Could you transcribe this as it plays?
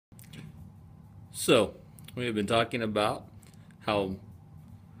So, we have been talking about how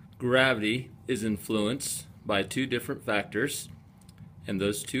gravity is influenced by two different factors, and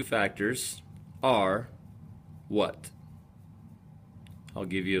those two factors are what? I'll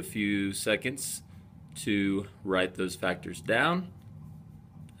give you a few seconds to write those factors down,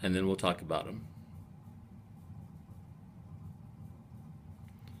 and then we'll talk about them.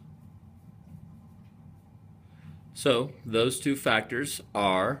 So, those two factors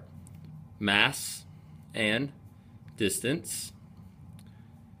are mass and distance.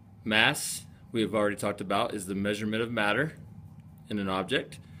 Mass, we have already talked about, is the measurement of matter in an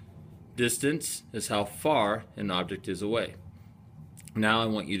object. Distance is how far an object is away. Now I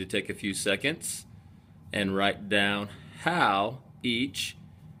want you to take a few seconds and write down how each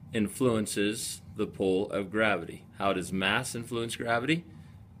influences the pull of gravity. How does mass influence gravity?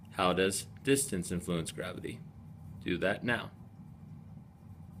 How does distance influence gravity? Do that now.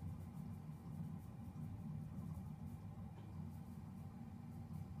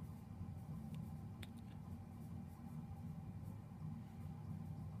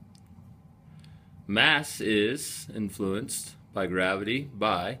 Mass is influenced by gravity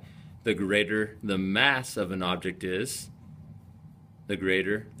by the greater the mass of an object is, the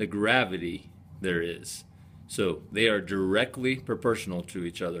greater the gravity there is. So they are directly proportional to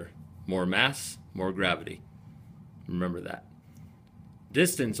each other. More mass, more gravity. Remember that.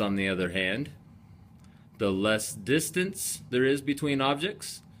 Distance, on the other hand, the less distance there is between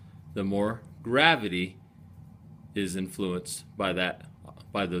objects, the more gravity is influenced by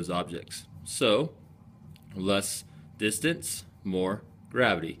those objects. So, less distance, more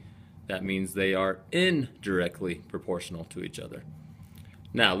gravity. That means they are indirectly proportional to each other.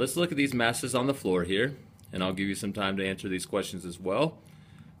 Now, let's look at these masses on the floor here, and I'll give you some time to answer these questions as well.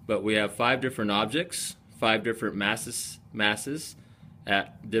 But we have 5 different objects, 5 different masses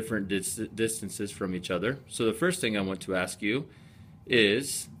at different distances from each other. So the first thing I want to ask you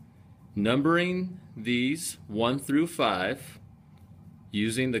is, numbering these 1 through 5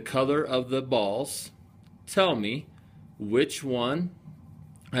 using the color of the balls, tell me which one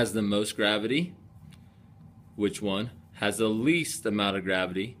has the most gravity, which one has the least amount of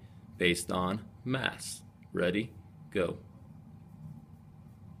gravity based on mass. Ready? Go.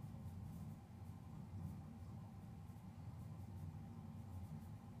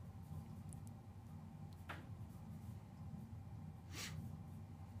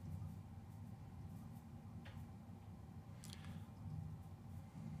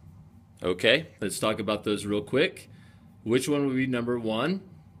 Okay, let's talk about those real quick. Which one would be number 1?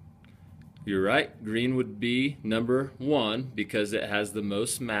 You're right, green would be number 1 because it has the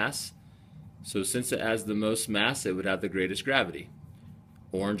most mass. So since it has the most mass, it would have the greatest gravity.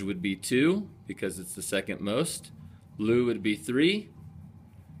 Orange would be 2 because it's the second most. Blue would be 3.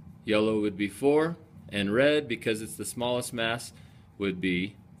 Yellow would be 4. And red, because it's the smallest mass, would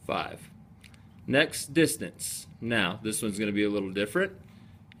be 5. Next, distance. Now, this one's going to be a little different.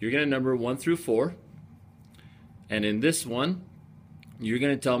 You're going to number 1 through 4. And in this one, you're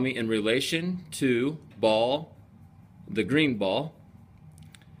going to tell me in relation to the green ball,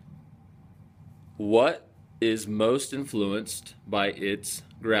 what is most influenced by its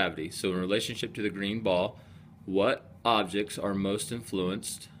gravity. So in relationship to the green ball, what objects are most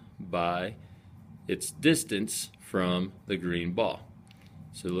influenced by its distance from the green ball?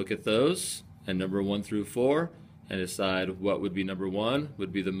 So look at those and number 1 through 4. And decide what would be number 1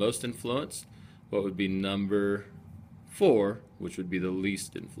 would be the most influenced, what would be number 4, which would be the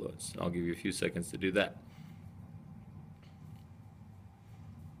least influenced. I'll give you a few seconds to do that.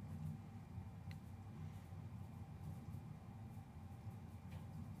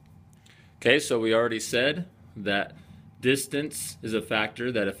 Okay, so we already said that distance is a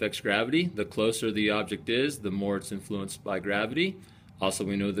factor that affects gravity. The closer the object is, the more it's influenced by gravity. Also,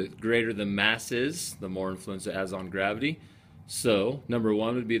 we know that greater the mass is, the more influence it has on gravity. So, number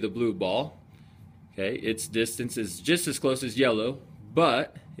 1 would be the blue ball. Okay, its distance is just as close as yellow,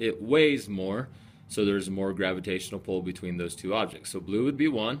 but it weighs more, so there's more gravitational pull between those two objects. So blue would be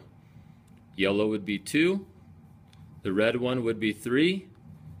 1, yellow would be 2, the red one would be 3,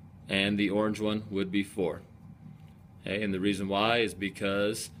 and the orange one would be 4. Okay, and the reason why is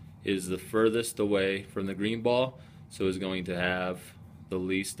because it is the furthest away from the green ball, so it's going to have the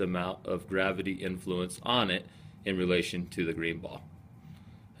least amount of gravity influence on it in relation to the green ball.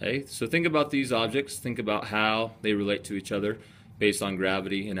 Okay, so think about these objects, think about how they relate to each other based on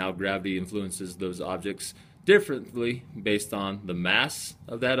gravity and how gravity influences those objects differently based on the mass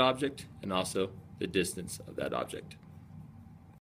of that object and also the distance of that object.